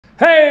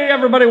Hey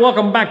everybody,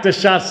 welcome back to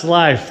Shots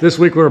Life. This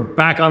week we're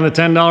back on the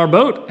 $10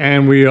 boat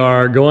and we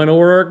are going to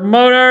work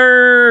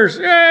motors.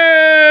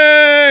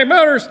 Yay,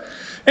 motors.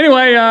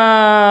 Anyway,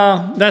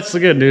 that's the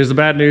good news. The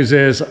bad news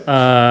is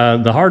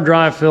the hard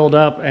drive filled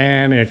up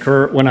and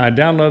when I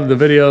downloaded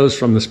the videos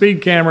from the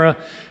speed camera,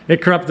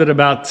 it corrupted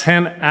about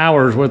 10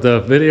 hours worth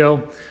of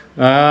video.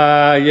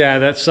 Yeah,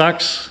 that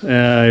sucks.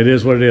 It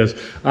is what it is.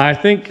 I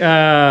think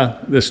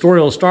the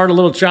story will start a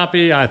little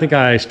choppy. I think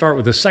I start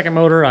with the second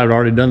motor. I've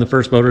already done the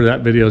first motor.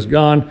 That video's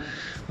gone.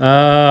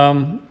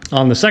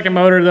 On the second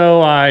motor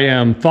though, I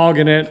am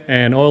fogging it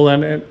and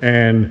oiling it,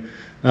 and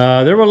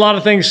there were a lot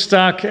of things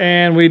stuck,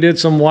 and we did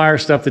some wire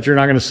stuff that you're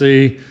not going to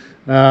see.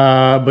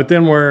 But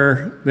then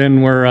we're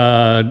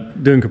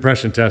doing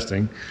compression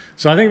testing.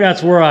 So I think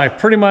that's where I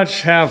pretty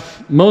much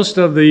have most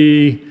of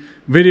the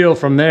video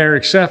from there,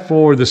 except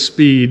for the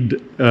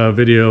speed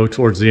video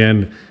towards the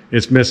end.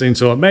 It's missing,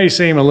 so it may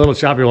seem a little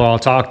choppy while I'll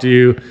talk to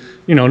you.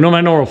 You know,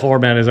 my normal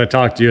format is I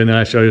talk to you and then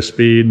I show you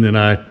speed, and then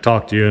I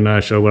talk to you and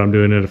I show what I'm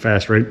doing at a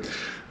fast rate.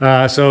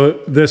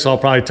 So this I'll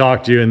probably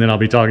talk to you and then I'll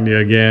be talking to you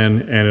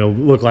again, and it'll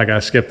look like I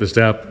skipped a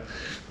step,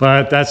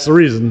 but that's the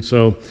reason.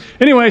 So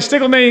anyway,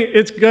 stick with me.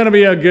 It's gonna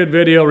be a good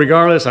video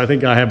regardless. I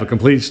think I have a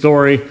complete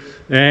story,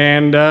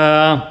 and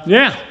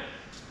yeah,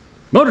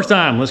 motor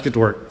time. Let's get to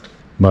work.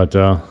 But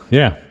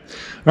yeah,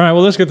 all right,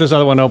 well, let's get this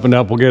other one opened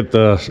up. We'll get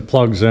the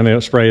plugs in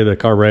it, spray the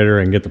carburetor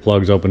and get the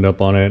plugs opened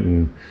up on it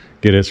and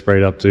get it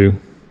sprayed up too,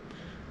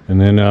 and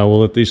then we'll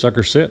let these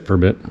suckers sit for a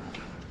bit.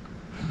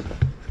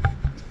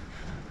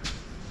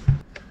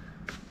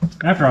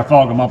 After I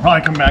fog them, I'll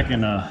probably come back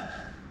and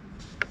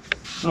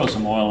throw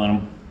some oil in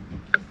them,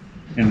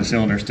 in the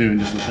cylinders too, and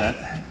just let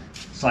that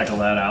cycle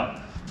that out,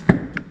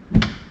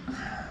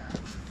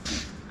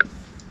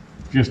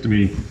 just to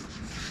be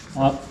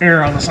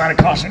err on the side of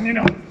caution, you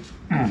know.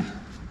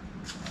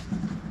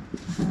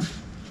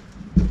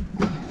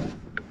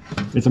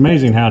 It's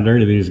amazing how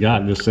dirty these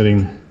got just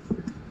sitting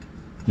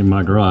in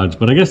my garage,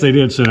 but I guess they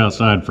did sit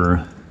outside for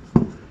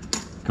a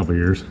couple of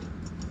years.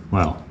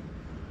 Wow,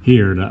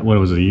 here, what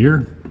was it, a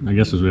year? I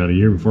guess it was about a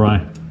year before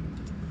I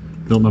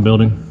built my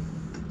building.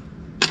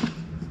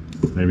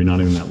 Maybe not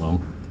even that long.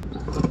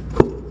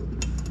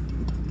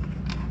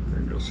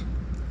 There it goes.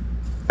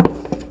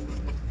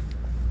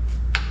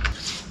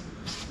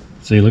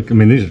 See, look, I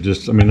mean, these are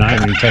just, I mean, I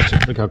haven't even touched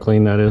it. Look how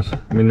clean that is.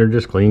 I mean, they're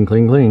just clean,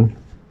 clean, clean.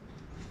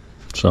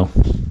 So,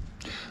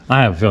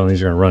 I have a feeling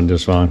these are gonna run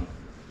just fine.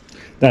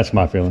 That's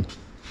my feeling.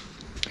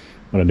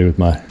 What I do with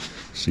my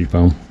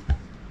seafoam.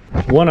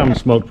 One of them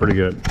smoked pretty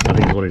good, I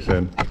think is what he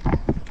said.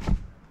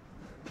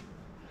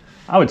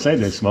 I would say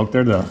they smoke.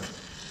 They're the,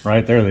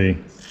 right, they're the,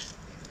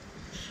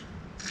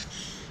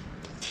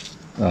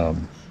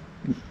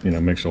 you know,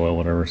 mixed oil,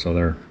 whatever, so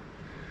they're,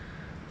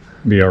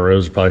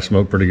 VROs probably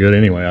smoke pretty good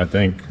anyway, I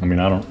think. I mean,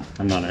 I'm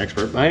not an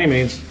expert by any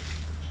means.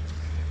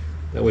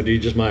 That would be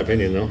just my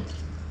opinion though.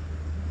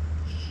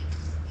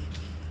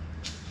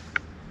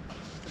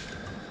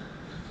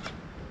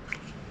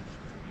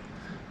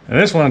 And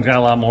this one's got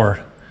a lot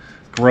more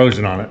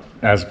corrosion on it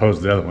as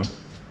opposed to the other one.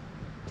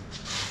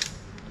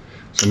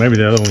 So maybe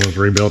the other one was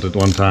rebuilt at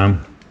one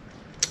time.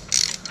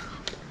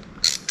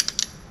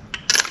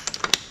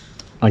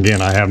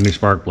 Again, I have new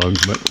spark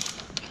plugs,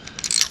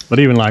 but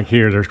even like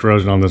here, there's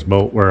corrosion on this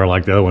bolt where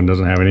like the other one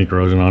doesn't have any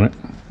corrosion on it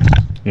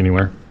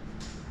anywhere.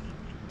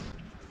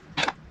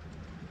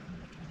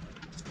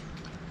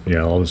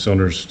 Yeah, all the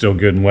cylinders are still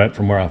good and wet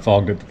from where I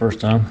fogged it the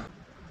first time.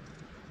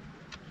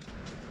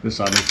 This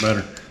side looks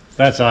better.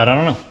 That side, I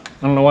don't know.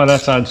 I don't know why that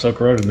side's so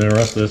corroded. The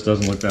rest of this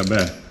doesn't look that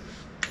bad.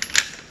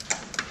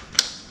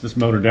 This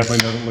motor definitely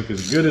doesn't look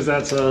as good as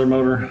that other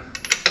motor,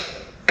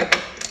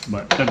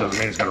 but that doesn't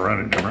mean it's gonna run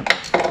it different.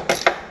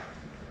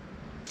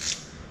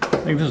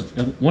 I think this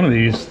is one of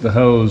these, the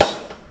hose,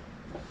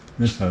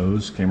 this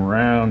hose came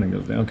around and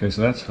goes down. Okay,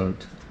 so that's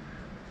hooked.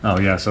 Oh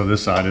yeah, so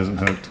this side isn't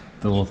hooked.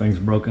 The little thing's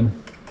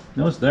broken.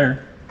 No, it's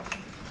there.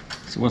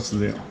 So what's the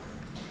deal?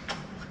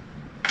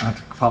 I have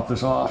to pop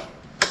this off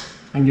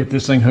and get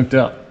this thing hooked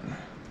up.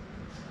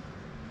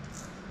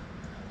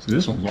 See,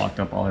 this one's locked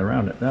up all the way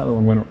around it. The other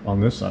one went on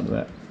this side of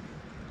that.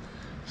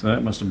 So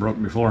that must have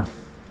broke before.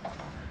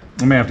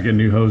 I may have to get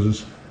new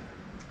hoses.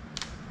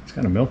 It's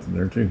kind of melted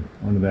there too,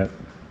 onto that.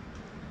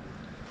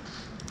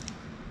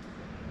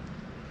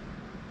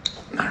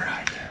 All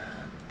right.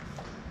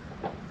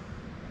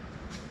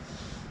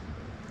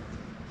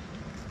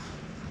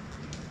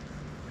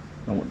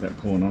 Don't want that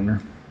pulling on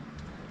there.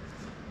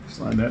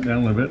 Slide that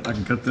down a little bit. I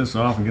can cut this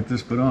off and get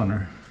this put on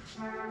there.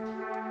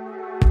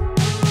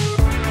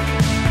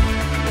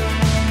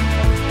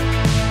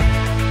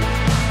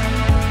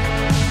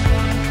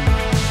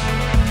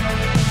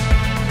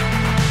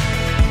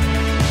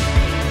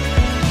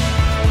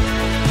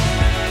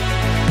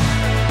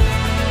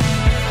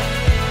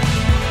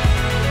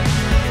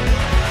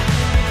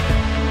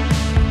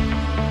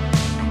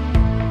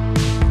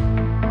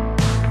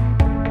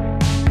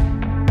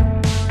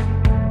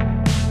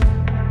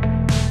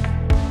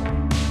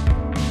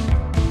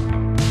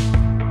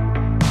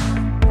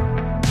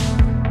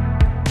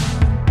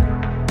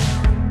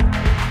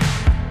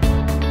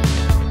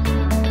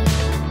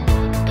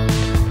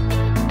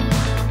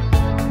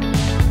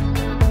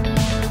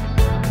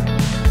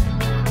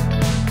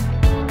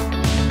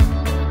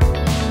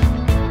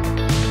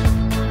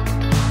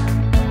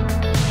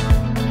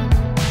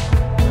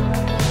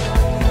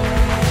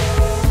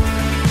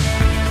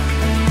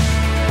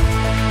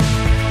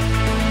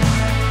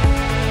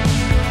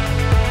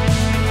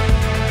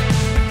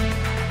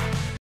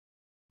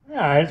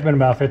 right, it's been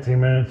about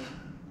 15 minutes.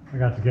 I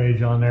got the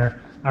gauge on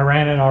there. I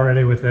ran it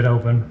already with it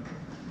open.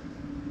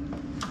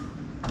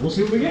 We'll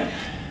see what we get.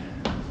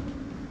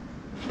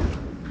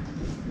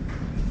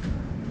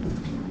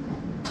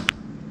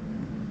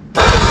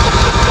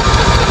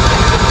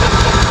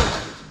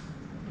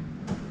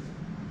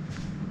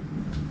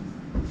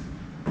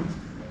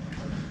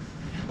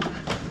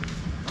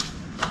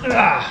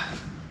 Ah.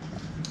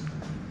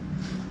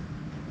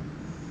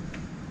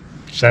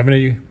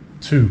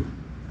 72.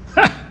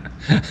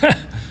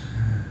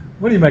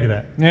 What do you make of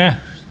that? Yeah,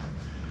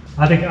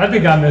 I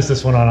think I missed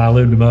this one on. I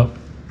lubed them up.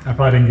 I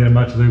probably didn't get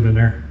much lube in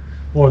there,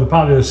 or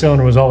probably the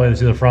cylinder was all the way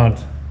to the front.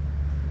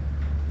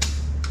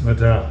 But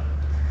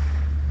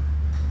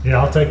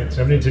yeah, I'll take it.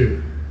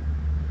 72.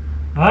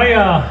 I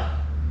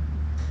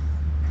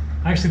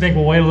actually think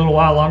we'll wait a little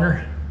while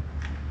longer.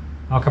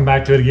 I'll come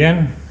back to it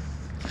again.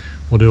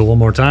 We'll do it one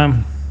more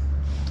time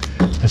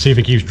and see if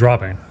it keeps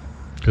dropping.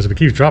 Because if it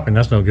keeps dropping,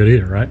 that's no good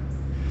either, right?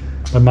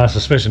 But my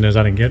suspicion is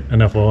I didn't get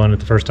enough oil in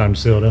it the first time to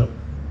seal it up.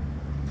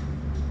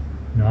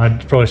 You know,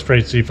 I'd probably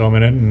sprayed seafoam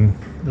in it and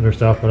other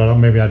stuff, but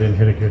maybe I didn't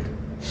hit it good.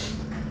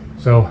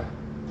 So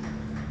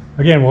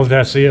again, we'll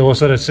have to see it. We'll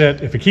let it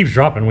sit. If it keeps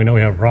dropping, we know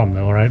we have a problem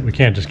though, right? We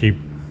can't just keep,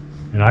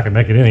 you know, I can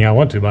make it anything I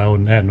want to by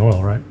adding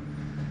oil, right?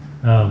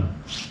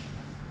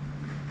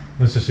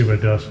 Let's just see what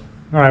it does.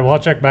 All right, well, I'll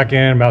check back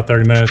in about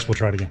 30 minutes. We'll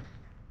try it again.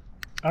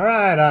 All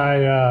right,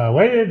 I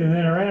waited and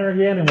then I ran her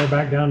again and we're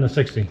back down to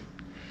 60.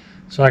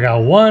 So I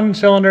got one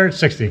cylinder at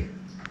 60.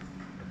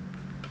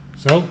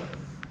 So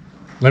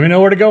let me know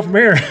where to go from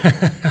here.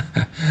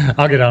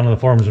 I'll get on to the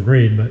forums and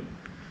read, but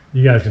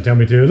you guys can tell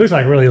me too. It looks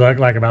like really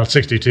like about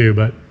 62,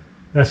 but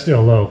that's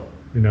still low.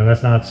 You know,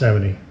 that's not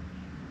 70.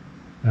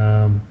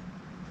 Yeah,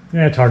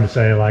 it's hard to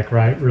say like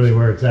really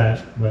where it's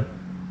at, but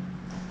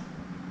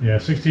yeah,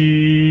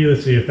 60,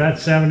 let's see, if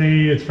that's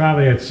 70, it's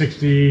probably at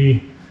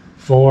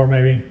 64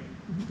 maybe,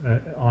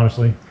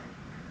 honestly.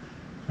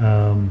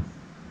 Yeah,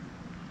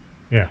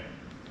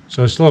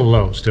 so it's a little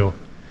low still.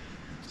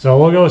 So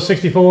we'll go with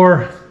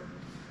 64,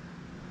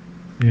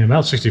 yeah,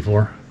 about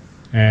 64.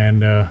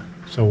 And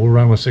so we'll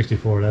run with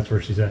 64, that's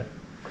where she's at.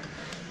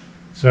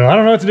 So I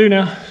don't know what to do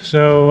now.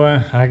 So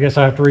I guess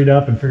I have to read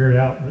up and figure it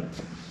out. But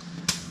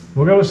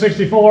we'll go with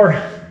 64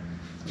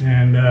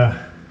 and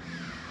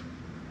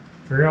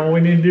figure out what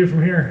we need to do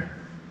from here.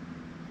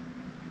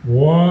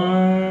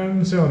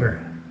 One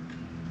cylinder.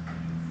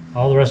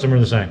 All the rest of them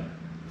are the same.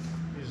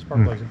 These are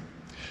spark plugs.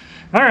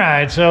 All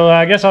right, so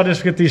I guess I'll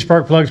just get these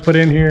spark plugs put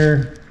in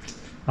here.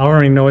 I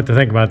don't even know what to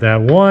think about that.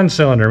 One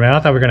cylinder, man.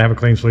 I thought we were gonna have a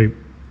clean sweep.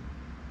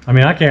 I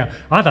mean, I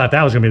thought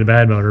that was gonna be the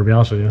bad motor, to be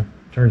honest with you.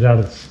 Turns out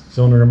it's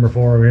cylinder number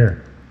 4 over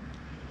here.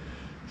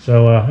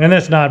 So, and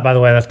that's not, by the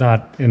way, that's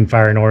not in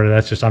firing order.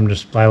 That's just,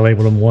 I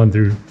labeled them 1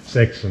 through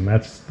 6, and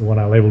that's the one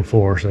I labeled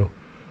 4, so.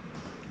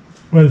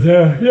 But,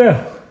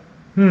 yeah.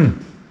 Well,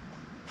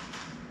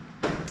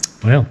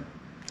 I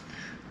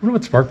wonder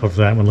what the spark plug for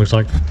that one looks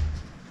like.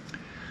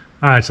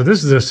 All right, so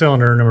this is the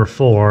cylinder number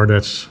 4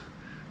 that's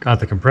got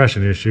the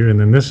compression issue, and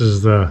then this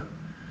is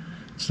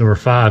it's number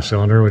 5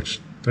 cylinder, which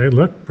they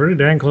look pretty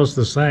dang close to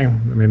the same.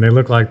 I mean, they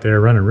look like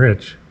they're running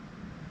rich,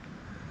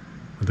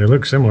 but they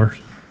look similar.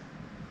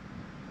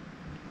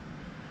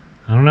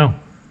 I don't know.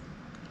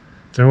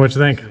 Tell me what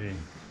you think.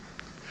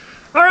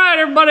 All right,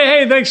 everybody.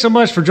 Hey, thanks so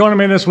much for joining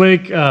me this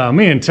week.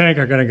 Me and Tank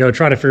are going to go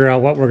try to figure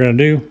out what we're going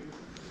to do,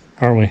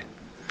 aren't we?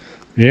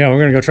 Yeah, we're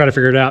going to go try to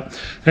figure it out.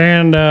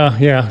 And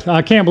yeah,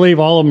 I can't believe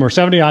all of them are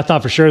 70. I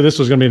thought for sure this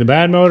was going to be the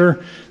bad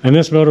motor, and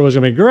this motor was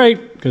going to be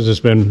great because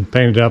it's been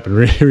painted up and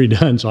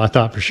redone. So I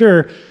thought for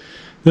sure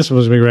this one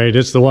was going to be great.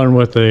 It's the one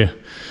with the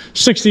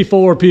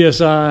 64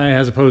 PSI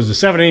as opposed to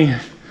 70.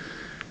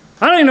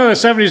 I don't even know that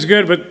 70 is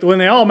good, but when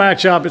they all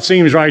match up, it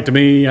seems right to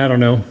me. I don't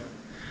know.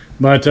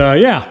 But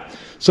yeah,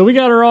 so we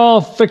got her all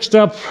fixed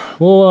up.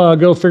 We'll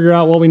go figure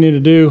out what we need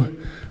to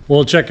do.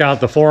 We'll check out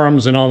the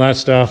forums and all that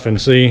stuff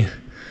and see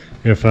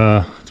if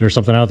there's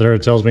something out there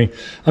that tells me.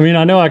 I mean,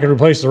 I know I could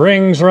replace the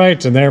rings,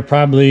 right? And they're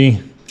probably,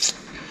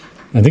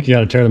 I think you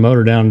got to tear the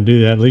motor down and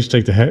do that. At least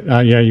take the head,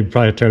 yeah, you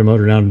probably tear the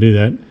motor down and do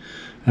that.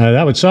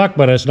 That would suck,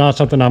 but it's not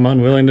something I'm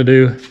unwilling to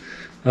do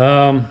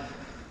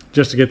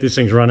just to get these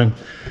things running.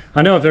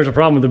 I know if there's a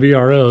problem with the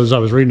VROs, I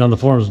was reading on the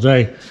forums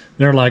today,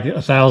 they're like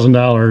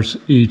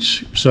 $1,000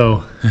 each.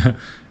 So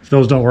if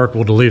those don't work,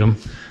 we'll delete them.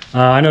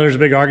 I know there's a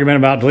big argument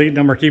about deleting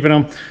them or keeping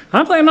them.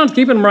 I'm planning on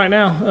keeping them right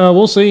now.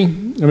 We'll see.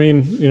 I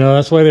mean, you know,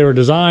 that's the way they were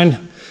designed.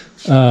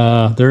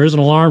 There is an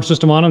alarm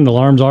system on them. The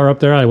alarms are up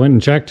there. I went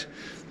and checked.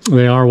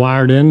 They are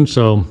wired in,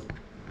 so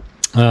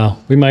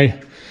we may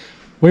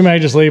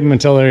just leave them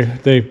until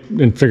they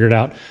figure it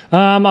out.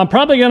 I'm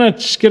probably gonna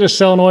just get a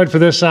solenoid for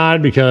this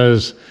side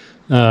because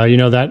you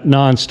know, that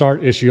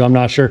non-start issue. I'm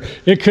not sure.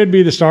 It could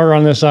be the starter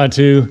on this side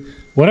too.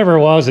 Whatever it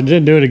was, it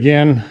didn't do it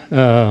again.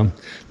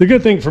 The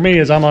good thing for me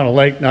is I'm on a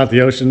lake, not the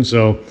ocean,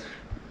 so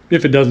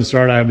if it doesn't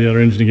start, I have the other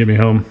engine to get me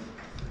home.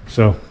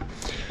 So,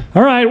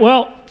 all right,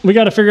 well, we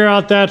got to figure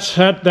out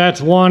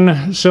that's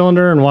one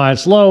cylinder and why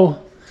it's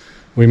low.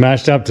 We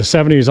matched up to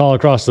 70s all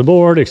across the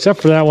board,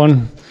 except for that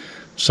one.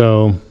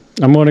 So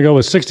I'm going to go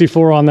with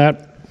 64 on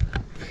that,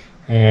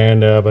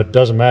 and but it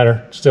doesn't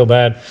matter. It's still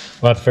bad.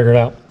 We'll have to figure it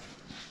out.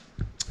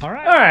 All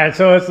right,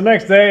 so it's the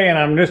next day, and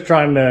I'm just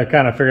trying to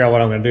kind of figure out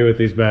what I'm going to do with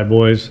these bad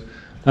boys.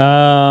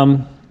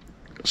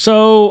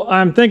 So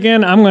I'm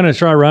thinking I'm going to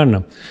try running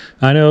them.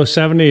 I know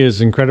 70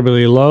 is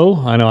incredibly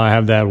low. I know I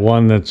have that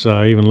one that's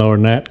even lower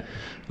than that.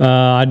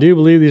 I do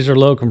believe these are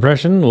low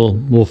compression.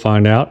 We'll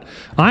find out.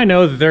 I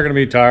know that they're going to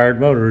be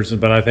tired motors,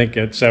 but I think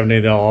at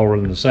 70 they'll all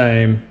run the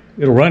same.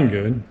 It'll run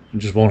good. It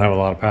just won't have a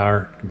lot of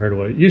power compared to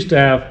what it used to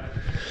have.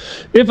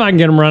 If I can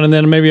get them running,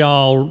 then maybe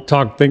I'll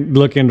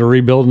look into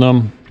rebuilding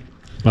them.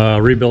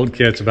 Rebuild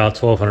kit's about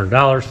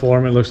 $1,200 for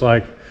them, it looks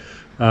like.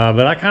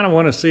 But I kind of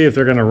want to see if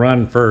they're going to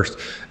run first.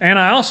 And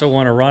I also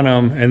want to run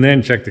them and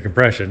then check the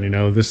compression. You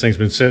know, this thing's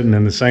been sitting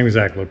in the same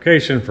exact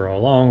location for a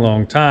long,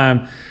 long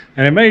time.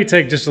 And it may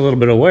take just a little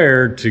bit of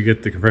wear to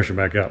get the compression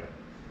back up.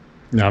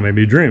 Now, I may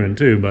be dreaming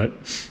too, but,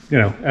 you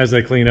know, as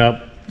they clean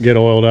up, get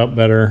oiled up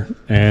better,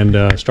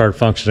 and start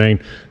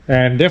functioning,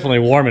 and definitely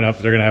warming up,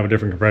 they're going to have a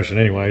different compression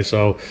anyway.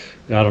 So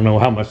I don't know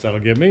how much that'll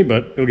give me,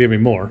 but it'll give me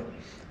more.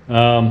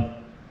 And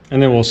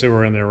then we'll see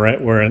where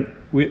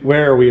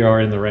we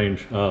are in the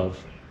range of.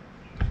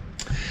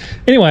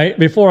 Anyway,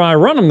 before I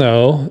run them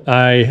though,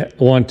 I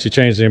want to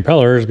change the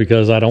impellers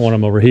because I don't want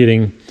them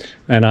overheating.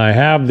 And I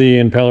have the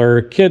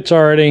impeller kits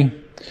already.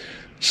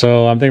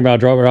 So I'm thinking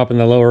about dropping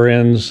the lower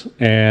ends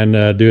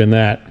and doing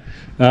that.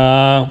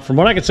 From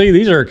what I can see,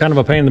 these are kind of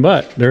a pain in the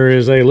butt. There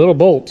is a little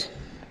bolt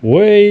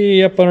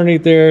way up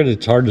underneath there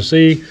that's hard to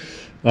see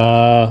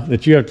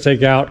that you have to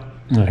take out.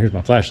 Oh, here's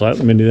my flashlight.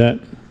 Let me do that.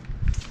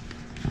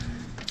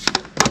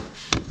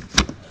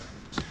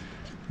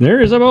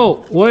 There is a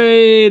bolt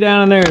way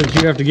down in there that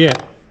you have to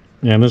get.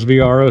 Yeah, and this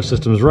VRO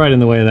system is right in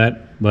the way of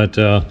that, but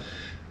I'll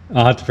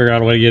have to figure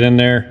out a way to get in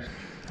there.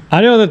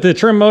 I know that the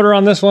trim motor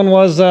on this one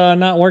was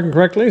not working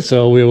correctly,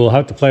 so we will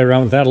have to play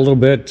around with that a little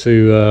bit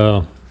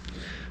to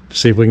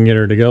see if we can get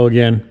her to go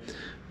again.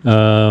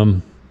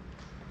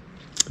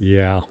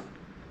 Yeah.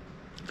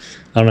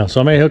 I don't know,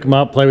 so I may hook them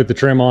up, play with the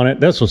trim on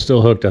it. This one's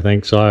still hooked, I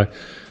think, so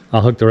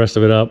I'll hook the rest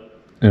of it up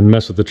and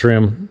mess with the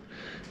trim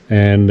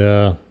and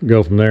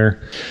go from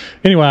there.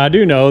 Anyway, I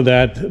do know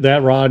that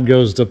that rod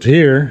goes up to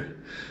here,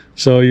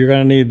 so you're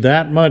going to need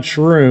that much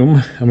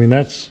room. I mean,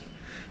 that's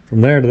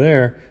from there to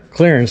there,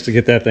 clearance to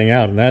get that thing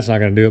out, and that's not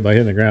going to do it by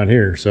hitting the ground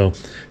here. So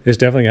it's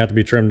definitely going to have to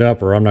be trimmed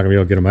up, or I'm not going to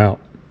be able to get them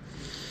out.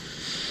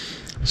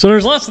 So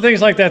there's lots of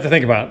things like that to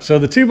think about. So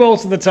the 2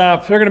 bolts at the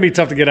top, they're going to be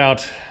tough to get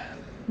out,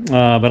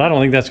 but I don't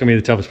think that's going to be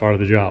the toughest part of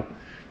the job.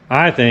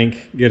 I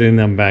think getting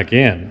them back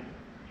in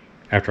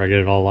after I get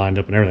it all lined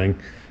up and everything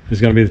is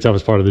going to be the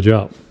toughest part of the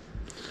job,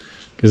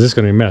 because it's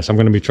going to be a mess. I'm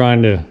going to be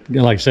trying to,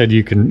 like I said,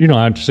 you can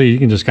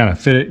just kind of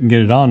fit it and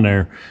get it on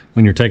there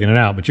when you're taking it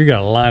out, but you got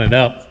to line it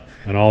up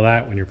and all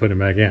that when you're putting it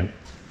back in.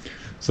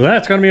 So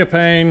that's going to be a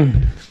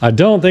pain. I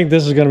don't think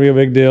this is going to be a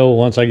big deal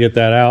once I get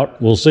that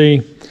out. We'll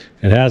see.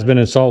 It has been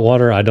in salt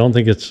water. I don't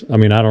think it's, I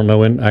mean, I don't know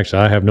when,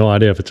 actually I have no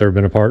idea if it's ever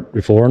been apart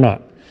before or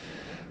not.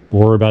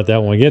 We'll worry about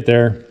that when we get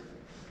there.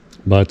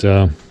 But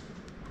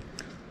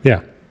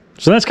yeah,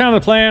 so that's kind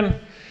of the plan.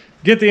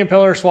 Get the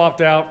impeller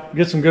swapped out,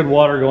 get some good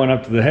water going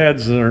up to the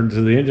heads or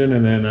to the engine,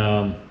 and then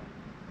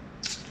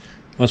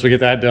once we get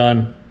that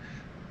done,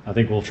 I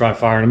think we'll try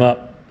firing them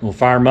up. We'll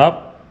fire them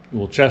up.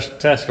 We'll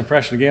test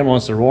compression again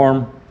once they're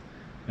warm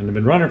and they've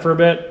been running for a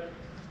bit.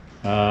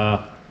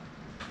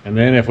 And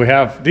then if we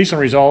have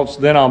decent results,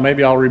 then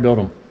maybe I'll rebuild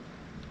them.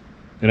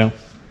 You know,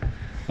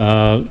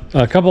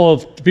 a couple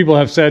of people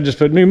have said just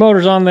put new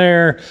motors on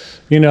there.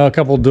 You know, a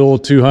couple dual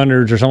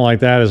 200s or something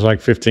like that is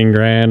like 15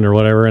 grand or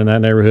whatever in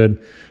that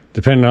neighborhood.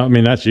 Depending on, I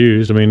mean, that's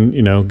used. I mean,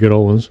 you know, good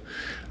old ones.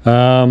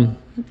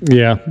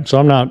 Yeah, so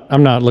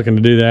I'm not looking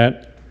to do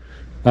that.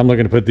 I'm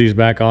looking to put these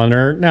back on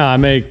there. Now I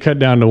may cut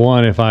down to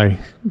 1 if I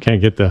can't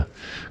get the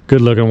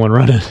good looking one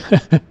running.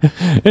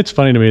 It's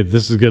funny to me that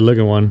this is a good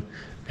looking one,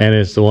 and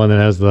it's the one that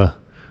has the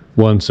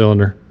 1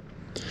 cylinder.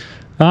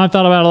 I've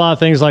thought about a lot of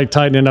things like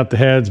tightening up the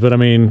heads, but I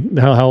mean,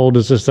 how old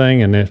is this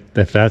thing? And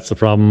if that's the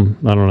problem,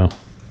 I don't know.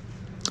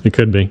 It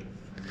could be.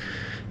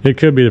 It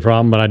could be the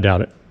problem, but I doubt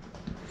it.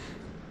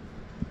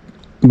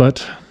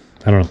 But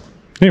I don't know.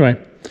 Anyway,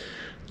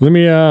 let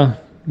me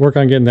work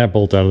on getting that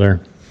bolt out of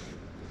there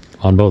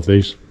on both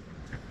these.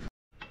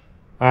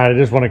 All right, I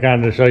just want to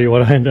kind of show you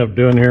what I ended up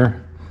doing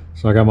here.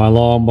 So I got my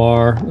long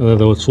bar,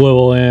 the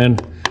swivel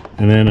end,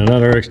 and then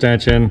another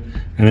extension,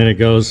 and then it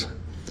goes,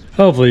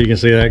 hopefully you can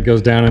see that it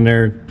goes down in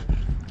there,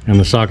 and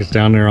the socket's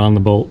down there on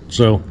the bolt.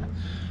 So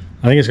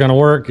I think it's going to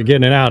work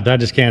getting it out. I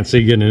just can't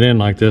see getting it in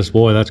like this.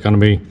 Boy, that's going to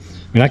be,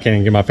 I mean, I can't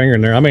even get my finger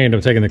in there. I may end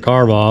up taking the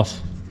carb off,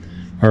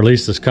 or at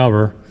least this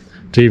cover,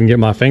 to even get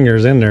my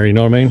fingers in there, you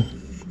know what I mean?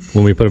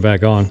 When we put it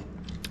back on.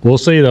 We'll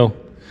see though.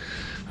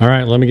 All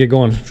right, let me get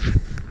going.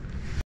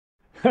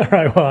 All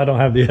right, well, I don't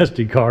have the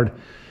SD card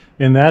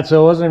in that,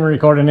 so I wasn't even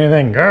recording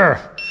anything.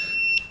 Grr.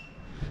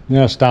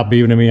 Yeah, stop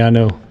beeping at me, I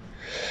know.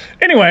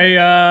 Anyway,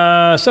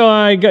 so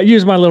I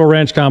used my little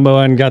wrench combo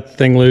and got the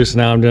thing loose.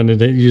 Now I'm going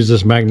to use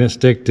this magnet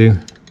stick to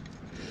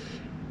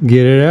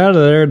Get it out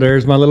of there.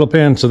 There's my little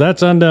pin. So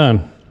that's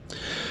undone.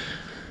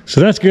 So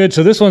that's good.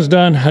 So this one's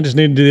done. I just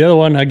need to do the other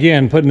one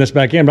again, putting this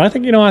back in. But I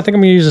think, you know, I think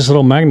I'm gonna use this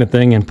little magnet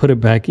thing and put it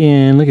back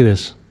in. Look at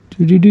this.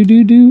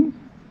 Do.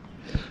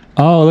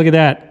 Oh, look at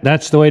that.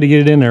 That's the way to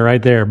get it in there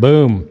right there.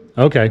 Boom.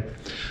 Okay.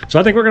 So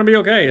I think we're gonna be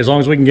okay as long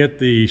as we can get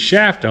the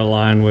shaft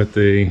aligned with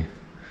the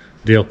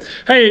deal.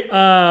 Hey,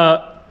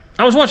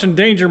 I was watching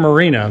Danger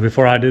Marina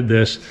before I did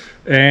this,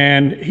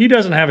 and he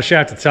doesn't have a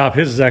shaft at the top.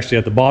 His is actually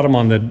at the bottom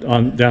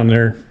on down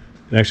there.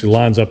 It actually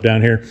lines up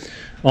down here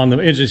on the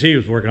engines he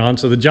was working on.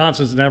 So the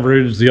Johnsons and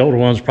Evinrudes, the older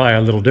ones, probably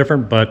a little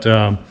different, but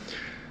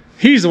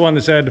he's the one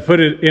that said to put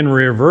it in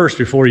reverse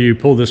before you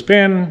pull this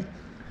pin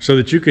so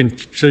that you can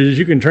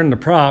turn the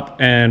prop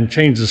and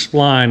change the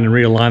spline and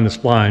realign the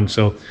spline.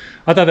 So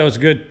I thought that was a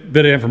good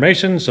bit of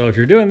information. So if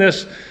you're doing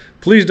this,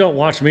 please don't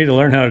watch me to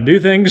learn how to do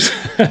things.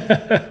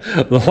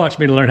 Watch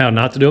me to learn how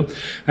not to do them.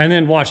 And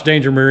then watch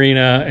Danger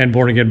Marina and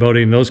Born Again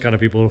Boating, those kind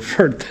of people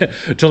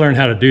to learn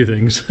how to do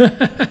things.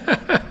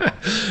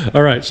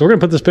 All right, so we're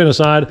gonna put this pin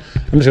aside.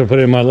 I'm just gonna put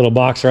it in my little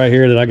box right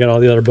here that I got all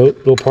the other boat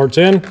little parts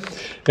in.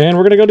 And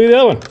we're gonna go do the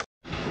other one.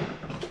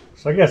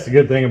 So I guess the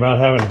good thing about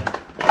having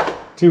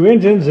two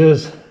engines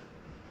is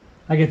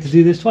I get to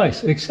do this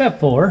twice,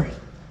 except for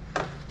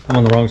I'm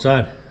on the wrong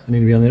side. I need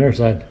to be on the other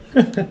side.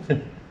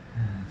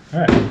 All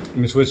right, let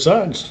me switch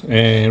sides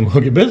and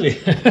we'll get busy.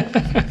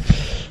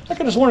 I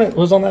could have sworn it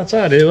was on that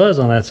side. It was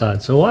on that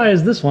side. So why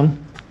is this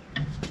one?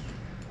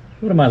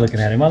 What am I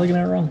looking at? Am I looking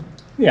at it wrong?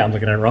 Yeah, I'm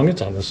looking at it wrong.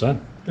 It's on this side.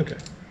 Okay.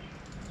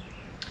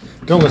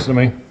 Don't listen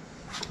to me.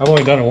 I've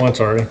only done it once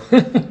already.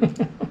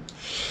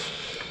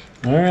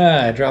 All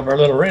right, drop our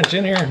little wrench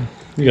in here.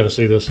 You got to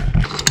see this.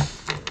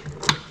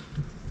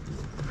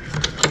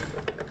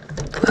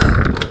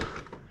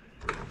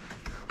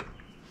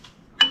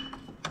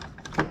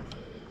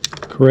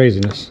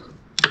 Craziness.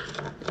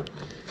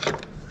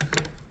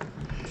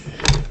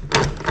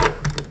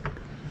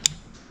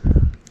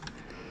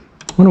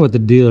 I wonder what the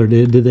dealer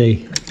did. Did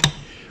they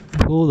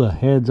pull the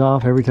heads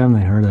off every time they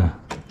heard a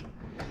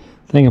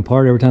thing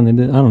apart every time they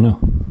did? I don't know.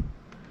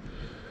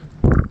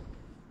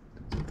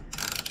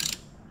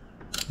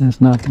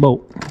 That's not the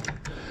bolt.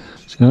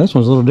 See, now this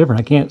one's a little different.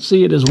 I can't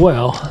see it as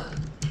well.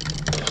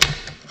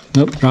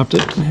 Nope, dropped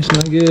it. It's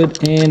not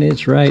good. And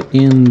it's right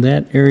in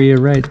that area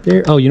right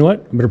there. Oh, you know what?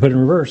 I better put it in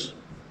reverse.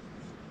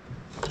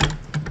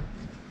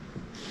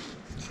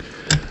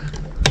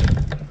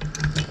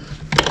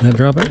 Did that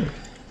drop it?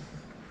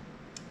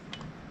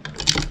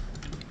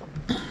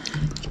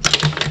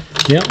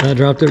 Yep, that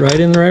dropped it right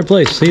in the right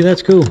place. See,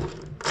 that's cool.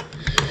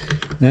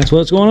 That's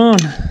what's going on.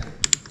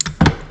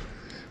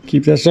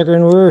 Keep that sucker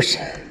in reverse.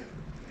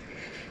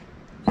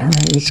 All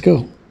right, let's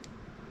go.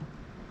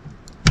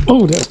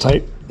 Oh, that's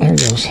tight. There it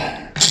goes.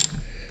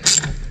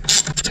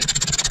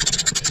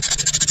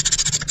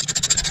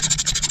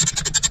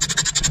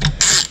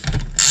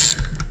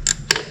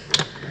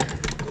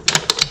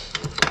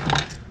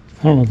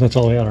 I don't know if that's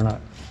all the way out or not.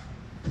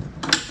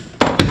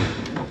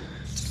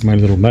 My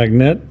little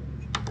magnet.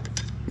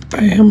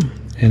 Bam.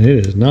 And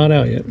it is not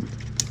out yet.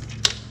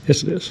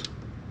 Yes, it is.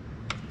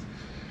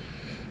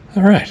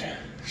 All right.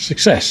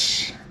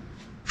 Success.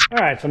 All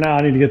right, so now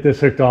I need to get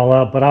this hooked all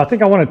up, but I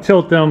think I want to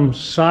tilt them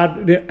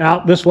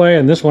out this way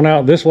and this one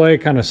out this way,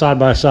 kind of side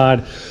by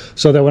side,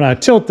 so that when I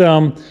tilt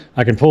them,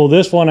 I can pull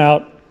this one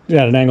out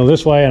at an angle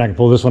this way, and I can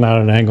pull this one out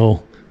at an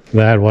angle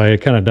that way,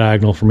 kind of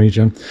diagonal from each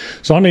end.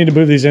 So I need to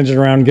move these engines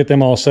around and get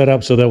them all set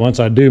up so that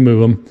once I do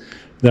move them,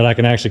 that I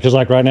can actually, because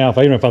like right now,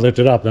 even if I lift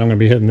it up, then I'm going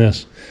to be hitting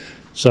this.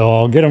 So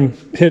I'll get them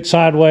hit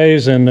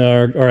sideways and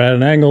or at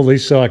an angle, at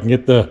least so I can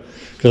get the,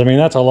 because I mean,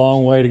 that's a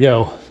long way to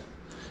go.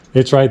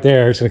 It's right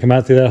there. It's going to come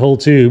out through that whole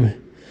tube.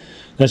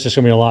 That's just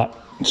going to be a lot.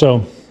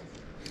 So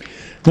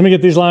let me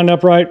get these lined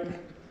up right,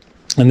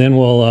 and then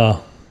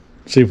we'll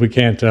see if we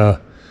can't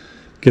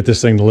get this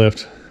thing to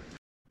lift.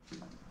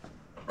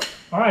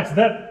 All right, so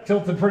that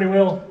tilted pretty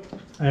well,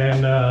 and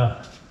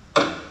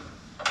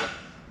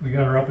we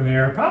got her up in the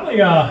air. Probably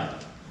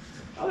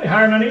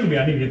higher than I need to be.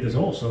 I need to get this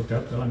oil soaked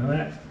up, though. I know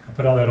that. I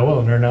put all that oil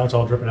in there. Now it's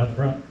all dripping out the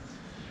front,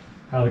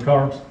 out of the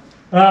carbs.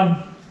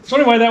 So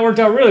anyway, that worked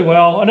out really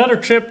well. Another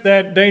tip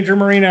that Danger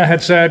Marina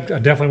had said, I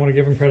definitely want to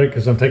give him credit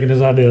because I'm taking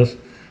his ideas,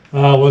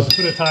 was to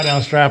put a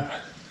tie-down strap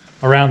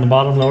around the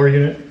bottom lower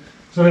unit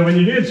so that when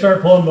you did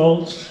start pulling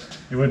bolts,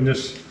 it wouldn't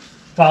just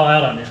fall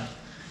out on you.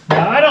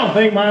 Now, I don't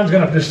think mine's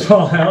going to just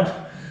fall out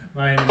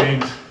by any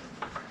means.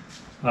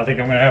 I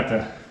think I'm going to have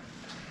to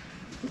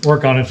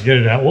work on it to get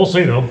it out. We'll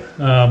see, though.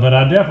 But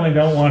I definitely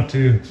don't want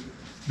to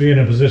be in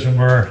a position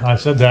where I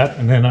said that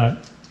and then I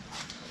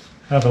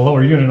have the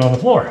lower unit on the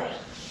floor.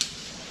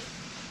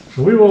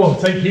 So we will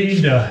take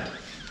heed to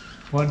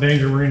what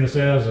Danger Marina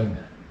says, and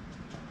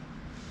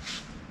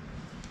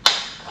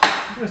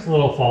just a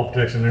little fault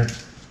protection there.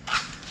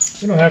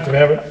 We don't have to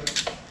have it.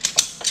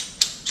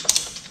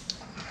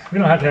 We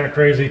don't have to have it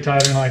crazy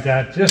tight in like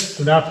that. Just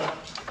enough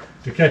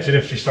to catch it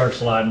if she starts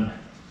sliding.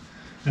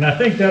 And I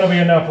think that'll be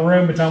enough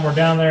room by the time we're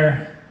down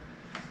there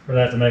for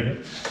that to make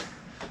it.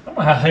 I don't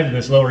know how heavy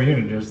this lower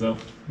unit is, though.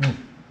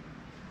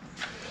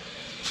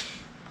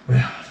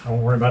 I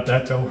won't worry about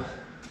that until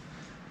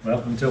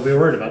we're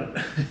worried about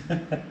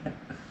it.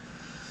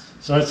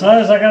 So it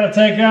says I got to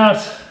take out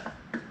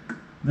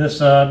this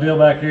deal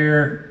back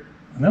here.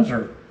 And those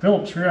are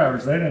Phillips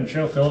screwdrivers. They didn't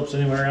show Phillips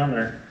anywhere around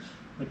there.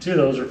 But 2 of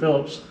those are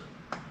Phillips.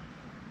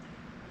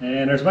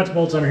 And there's a bunch of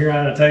bolts under here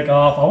I had to take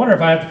off. I wonder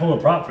if I have to pull a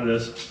prop for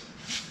this.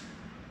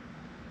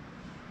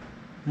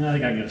 I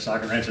think I can get a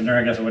socket wrench in there.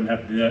 I guess I wouldn't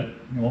have to do that.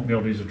 You won't be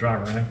able to use a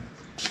driver, right?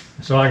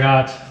 So I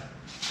got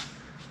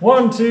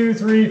 1, 2,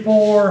 3,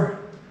 4,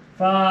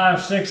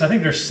 5, 6. I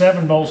think there's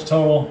 7 bolts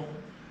total.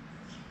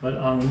 But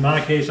in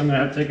my case, I'm going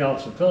to have to take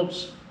off some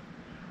Phillips.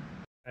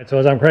 All right, so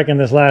as I'm cranking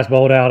this last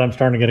bolt out, I'm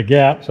starting to get a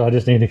gap. So I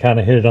just need to kind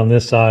of hit it on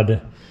this side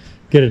to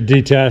get it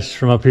detached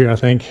from up here, I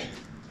think.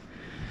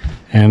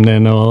 And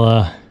then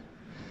we'll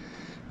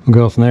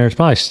go from there. It's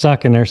probably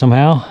stuck in there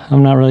somehow.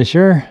 I'm not really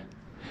sure.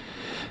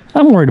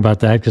 I'm worried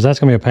about that because that's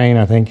going to be a pain,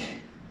 I think.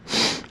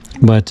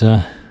 But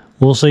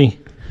we'll see.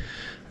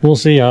 We'll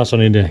see. I also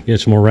need to get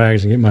some more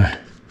rags and get my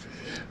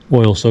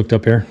oil soaked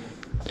up here.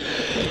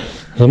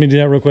 So let me do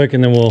that real quick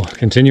and then we'll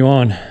continue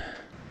on.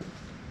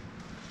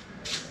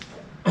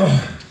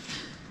 Oh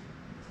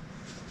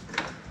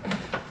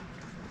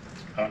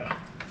no.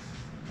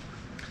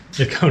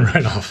 They're coming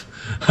right off.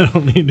 I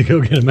don't need to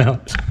go get them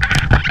out.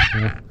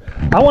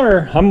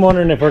 I'm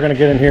wondering if we're going to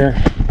get in here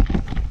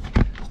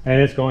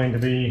and it's going to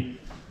be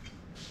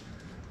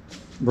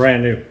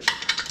brand new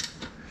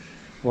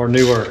or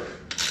newer.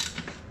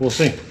 We'll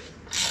see.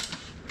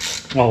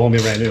 Well, it won't be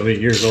brand new, it'll be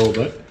years old,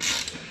 but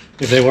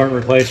if they weren't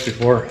replaced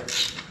before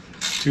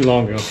too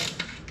long ago.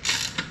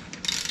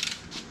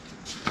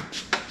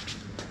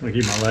 I'm gonna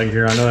keep my leg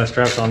here. I know that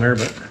strap's on there,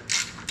 but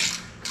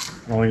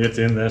I want to get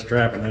to the end of that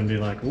strap and then be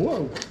like,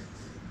 whoa.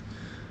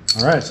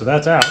 All right, so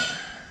that's out.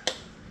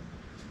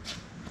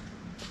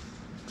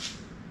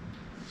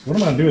 So what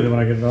am I gonna do with it when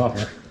I get it off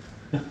here?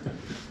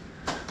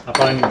 I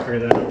probably need to figure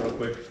that out real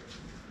quick.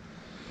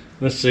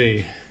 Let's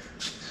see.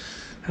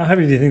 How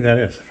heavy do you think that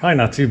is? Probably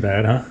not too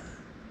bad, huh?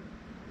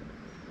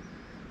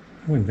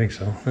 I wouldn't think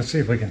so. Let's see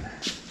if we can.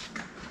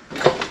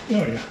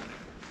 Oh yeah.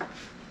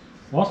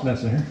 Lost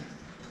mess in here.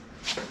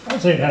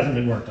 I'd say it hasn't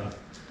been worked on.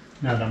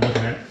 Now that I'm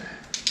looking at it.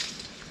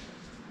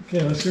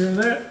 Okay, let's get rid of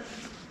that.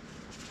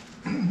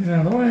 Get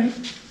out of the way.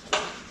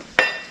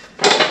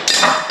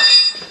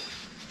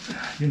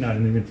 You're not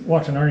even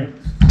watching, are you?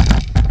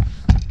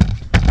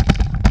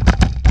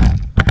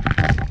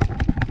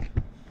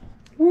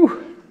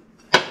 Woo!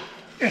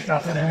 It's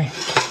not that heavy.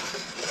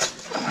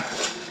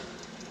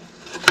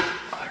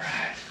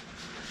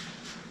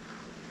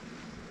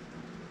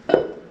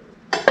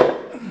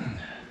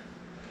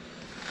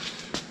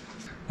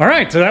 All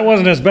right, so that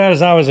wasn't as bad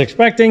as I was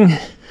expecting.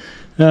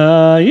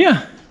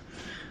 Yeah.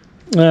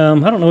 I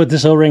don't know what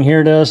this O-ring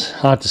here does.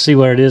 I'll have to see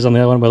what it is on the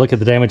other one, but look at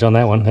the damage on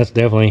that one. That's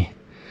definitely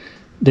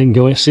didn't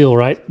go in seal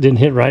right, didn't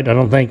hit right, I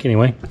don't think,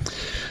 anyway.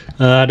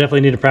 I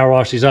definitely need to power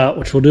wash these out,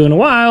 which we'll do in a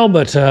while,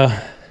 but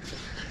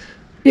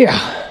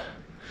yeah,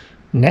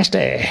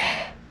 nasty.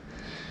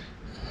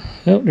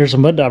 Oh, there's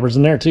some mud daubers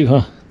in there too,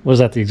 huh? Was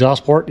that the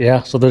exhaust port?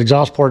 Yeah, so the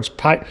exhaust port's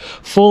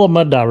full of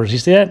mud daubers. You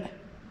see that?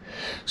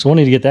 So we'll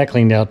need to get that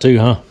cleaned out too,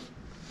 huh?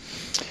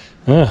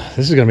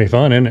 This is gonna be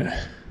fun, isn't it?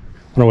 I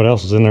wonder what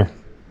else is in there.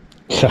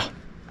 Yeah.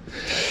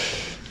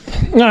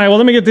 All right, well,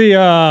 let me get the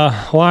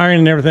wiring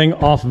and everything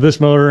off of this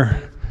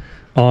motor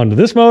onto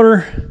this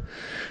motor,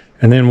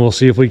 and then we'll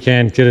see if we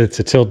can get it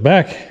to tilt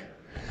back.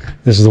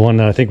 This is the one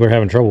that I think we're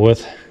having trouble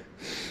with.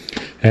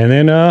 And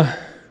then,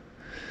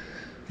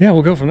 yeah,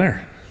 we'll go from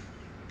there.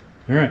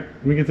 All right,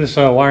 let me get this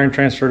wiring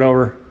transferred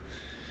over.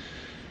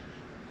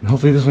 And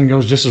hopefully this one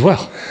goes just as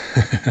well.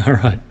 All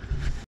right.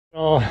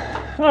 All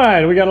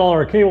right, we got all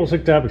our cables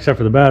hooked up except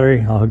for the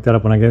battery. I'll hook that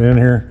up when I get in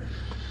here.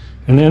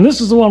 And then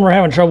this is the one we're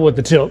having trouble with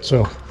the tilt,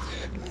 so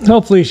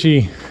hopefully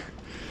she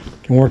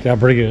can work out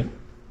pretty good.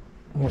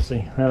 We'll see.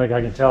 I think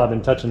I can tell I've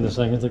been touching this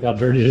thing. Look how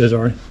dirty it is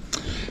already.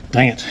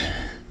 Dang it.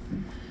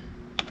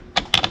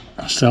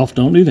 Self,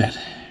 don't do that.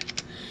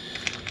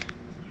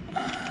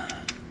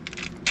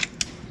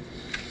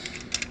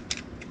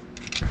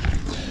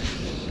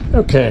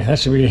 Okay, that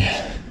should be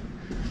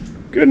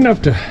good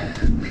enough to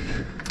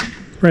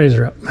raise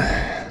her up.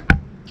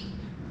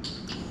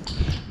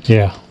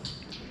 Yeah.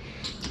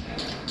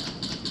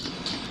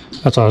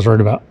 That's what I was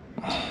worried about.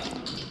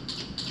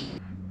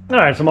 All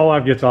right, so my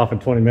wife gets off in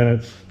 20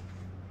 minutes.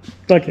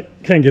 I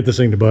can't get this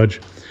thing to budge.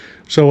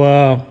 So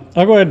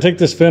I'll go ahead and take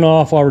this fin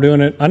off while we're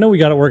doing it. I know we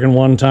got it working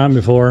one time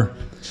before.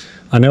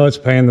 I know it's a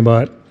pain in the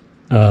butt.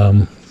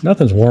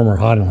 Nothing's warm or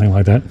hot or anything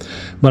like that.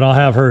 But I'll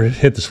have her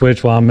hit the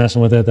switch while I'm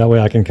messing with it. That way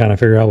I can kind of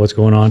figure out what's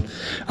going on.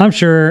 I'm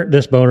sure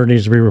this motor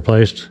needs to be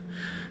replaced.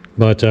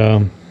 But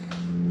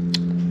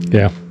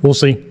yeah, we'll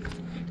see.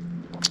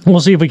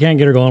 We'll see if we can't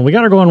get her going. We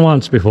got her going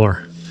once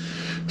before.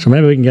 So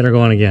maybe we can get her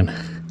going again.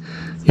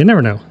 You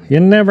never know. You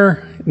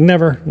never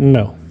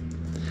know.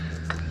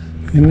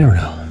 You never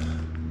know.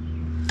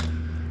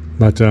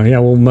 But yeah,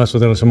 we'll mess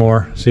with it some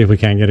more, see if we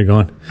can't get it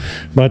going.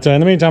 But in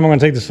the meantime, I'm going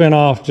to take this fin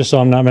off just so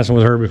I'm not messing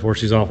with her before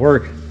she's off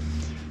work.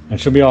 I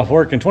should be off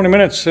work in 20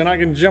 minutes and I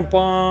can jump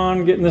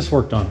on getting this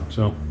worked on.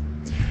 So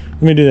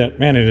let me do that.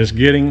 Man, it is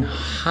getting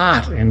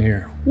hot in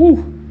here.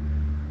 Woo!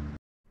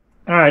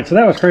 All right, so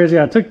that was crazy.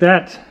 I took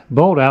that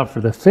bolt out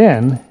for the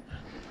fin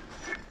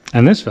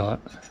and this fell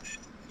out.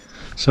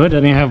 So it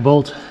doesn't even have a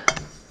bolt.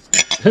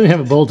 It doesn't have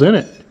a bolt in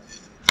it.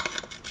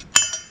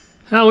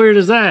 How weird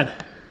is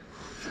that?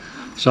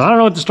 So I don't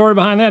know what the story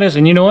behind that is.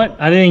 And you know what?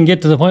 I didn't even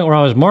get to the point where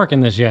I was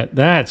marking this yet.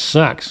 That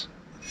sucks.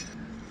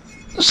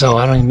 So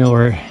I don't even know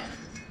where.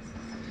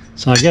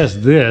 So I guess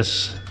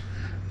this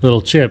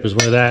little chip is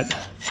where that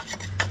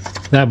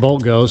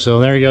bolt goes. So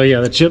there you go.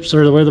 Yeah, the chips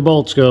are where the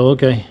bolts go.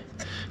 Okay.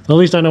 Well,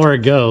 at least I know where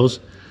it goes.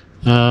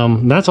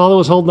 That's all that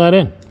was holding that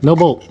in. No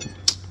bolt.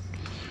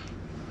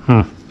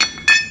 Huh.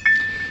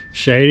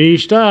 Shady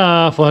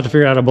stuff. We'll have to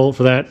figure out a bolt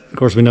for that. Of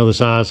course, we know the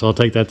size, so I'll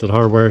take that to the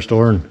hardware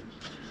store and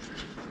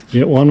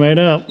get one made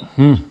up.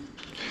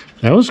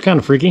 That was kind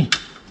of freaky.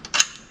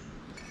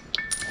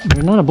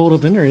 There's not a bolt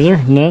up in there either.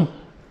 No.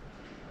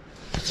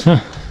 Huh.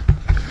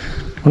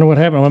 Wonder what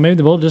happened. Well, maybe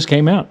the bolt just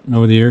came out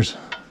over the years.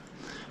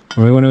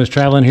 Or when it was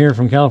traveling here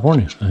from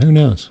California. Who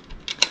knows?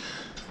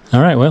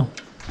 All right, well,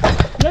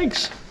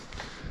 thanks.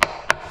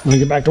 Let me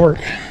get back to work.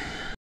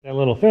 That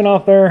little fin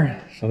off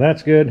there, so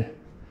that's good.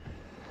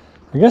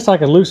 I guess I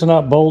could loosen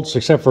up bolts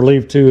except for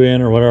leave 2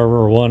 in or whatever,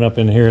 or 1 up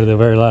in here, the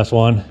very last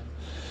one,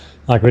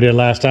 like we did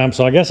last time.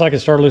 So I guess I could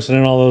start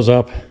loosening all those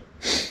up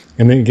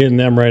and then getting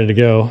them ready to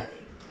go.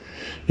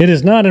 It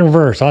is not in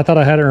reverse. I thought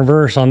I had it in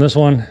reverse on this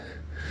one.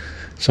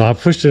 So I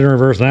pushed it in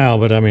reverse now,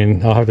 but I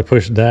mean, I'll have to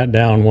push that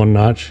down 1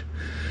 notch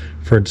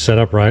for it to set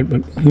up right,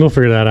 but we'll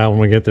figure that out when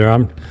we get there.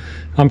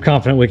 I'm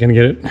confident we can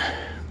get it,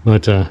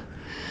 but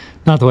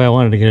not the way I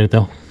wanted to get it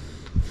though.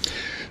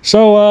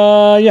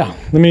 So yeah,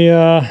 let me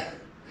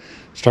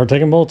start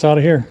taking bolts out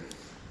of here.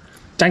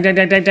 Tank. Hello,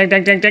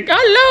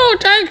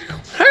 Tank.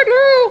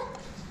 Hello.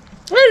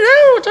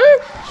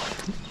 Tank.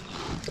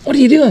 What are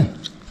you doing?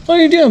 What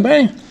are you doing,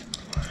 buddy?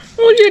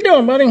 What are you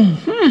doing, buddy?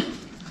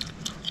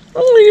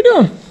 What are you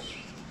doing?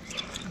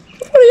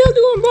 What are you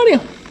doing, buddy?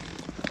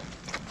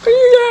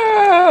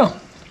 Yeah.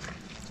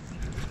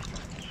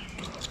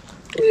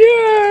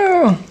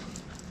 Yeah.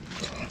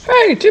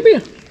 Hey, Tippy.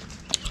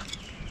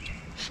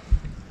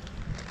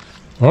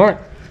 All right.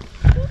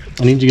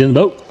 I need you to get in the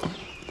boat.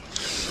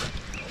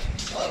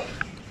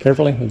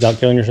 Carefully, without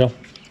killing yourself.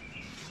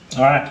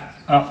 All right.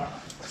 Up.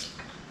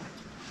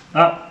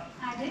 Up.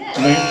 I did.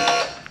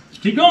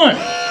 Just keep going.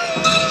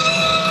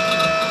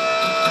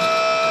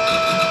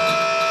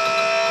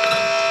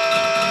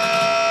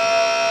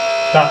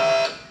 Stop.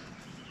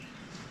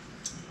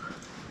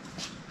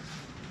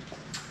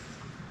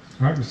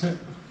 All right, that's it.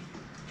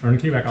 Turn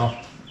the key back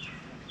off.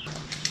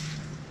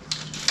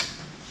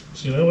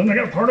 See the other one I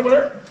got a part over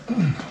there?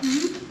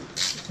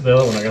 The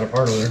other one I got a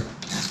part over there.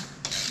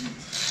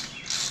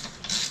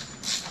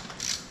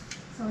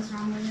 So what's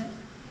wrong with it?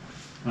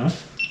 Huh?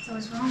 So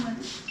what's wrong with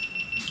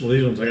it? Well,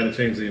 these ones I got to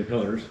change the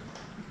impellers.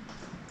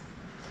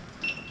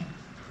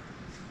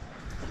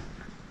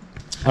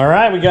 All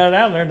right, we got it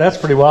out there. That's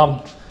pretty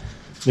wild.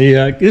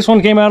 This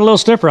one came out a little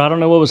stiffer. I don't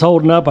know what was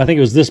holding up. I think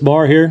it was this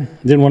bar here.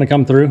 Didn't want to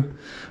come through,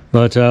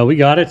 but we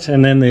got it.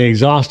 And then the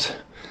exhaust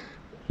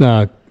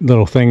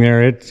little thing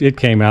there, it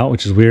came out,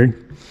 which is weird.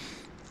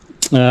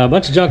 A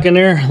bunch of junk in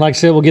there. Like I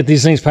said, we'll get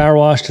these things power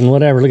washed and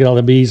whatever. Look at all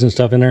the bees and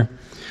stuff in there.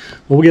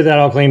 We'll get that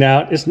all cleaned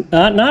out. It's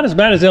not as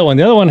bad as the other one.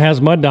 The other one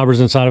has mud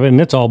daubers inside of it,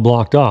 and it's all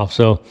blocked off.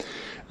 So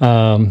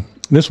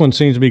this one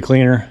seems to be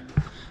cleaner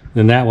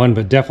than that one,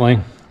 but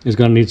definitely is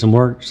going to need some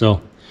work.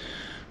 So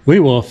we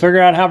will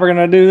figure out how we're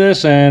going to do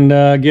this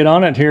and get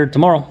on it here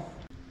tomorrow.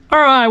 All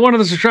right, one of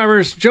the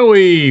subscribers,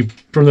 Joey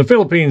from the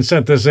Philippines,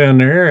 sent this in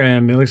there,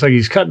 and it looks like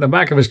he's cutting the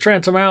back of his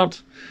transom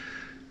out.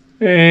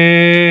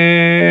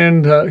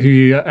 And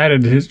he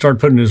started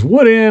putting his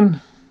wood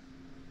in.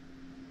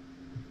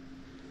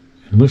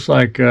 It looks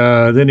like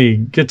then he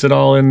gets it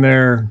all in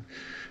there,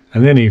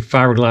 and then he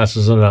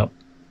fiberglasses it up.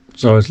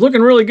 So it's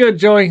looking really good,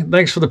 Joey.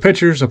 Thanks for the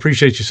pictures. I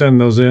appreciate you sending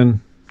those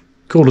in.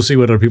 Cool to see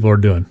what other people are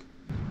doing.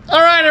 All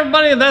right,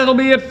 everybody, that'll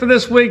be it for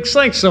this week.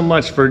 Thanks so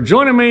much for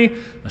joining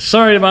me.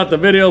 Sorry about the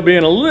video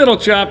being a little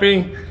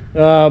choppy,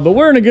 but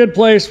we're in a good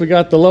place. We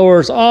got the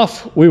lowers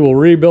off. We will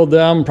rebuild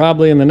them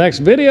probably in the next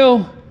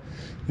video,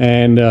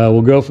 and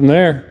we'll go from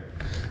there.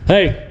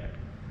 Hey,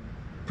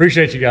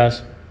 appreciate you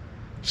guys.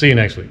 See you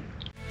next week.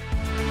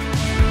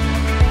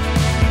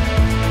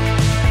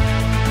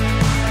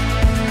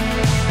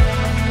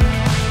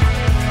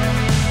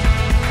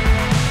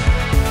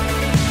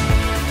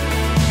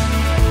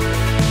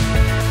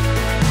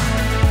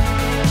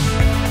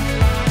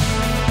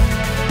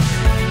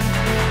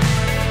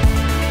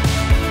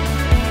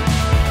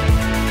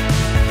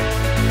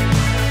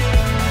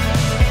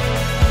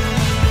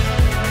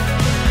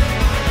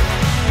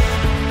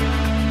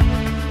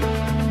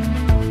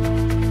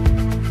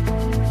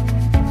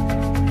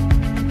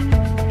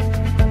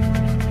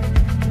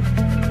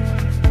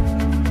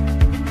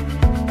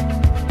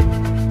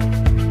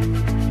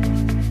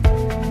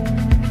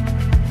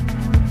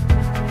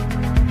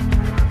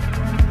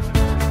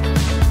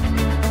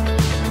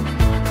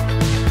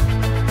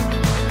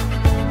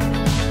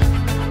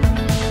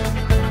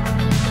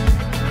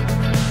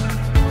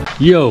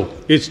 Yo,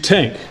 it's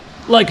Tank.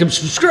 Like and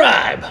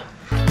subscribe.